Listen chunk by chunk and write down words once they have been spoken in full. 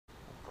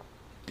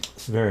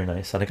Very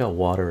nice. And I got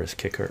water as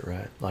kicker,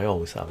 right? I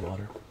always have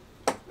water.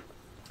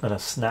 And a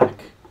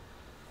snack.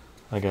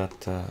 I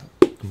got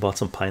bought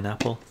some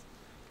pineapple.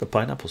 The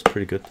pineapple's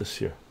pretty good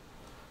this year.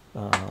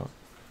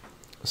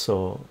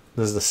 So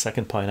this is the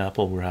second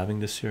pineapple we're having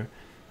this year.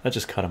 I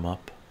just cut them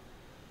up,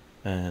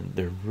 and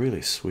they're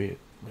really sweet.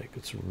 Like,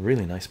 it's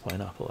really nice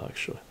pineapple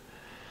actually.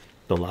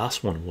 The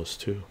last one was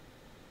too.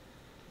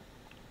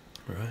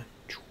 All right.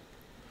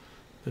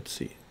 Let's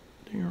see.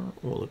 There.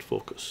 Will it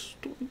focus?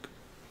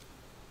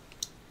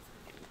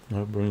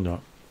 I'll bring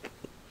that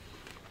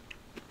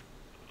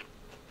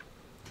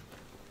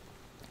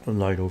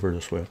light over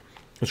this way.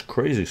 It's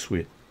crazy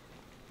sweet.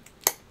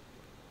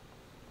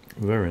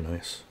 Very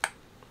nice.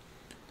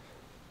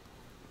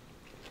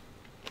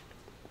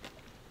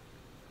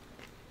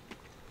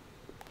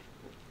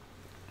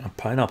 A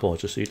pineapple I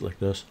just eat like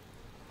this.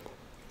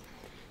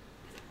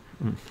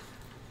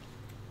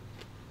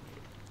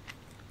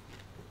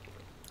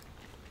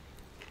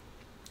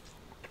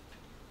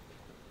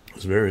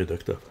 It's very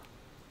addictive.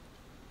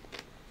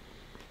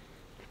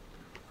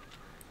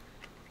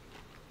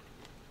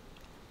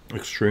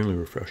 Extremely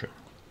refreshing.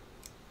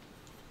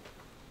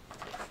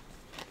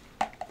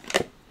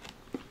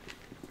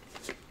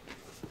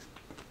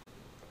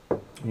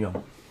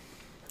 Yum.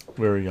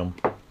 Very yum.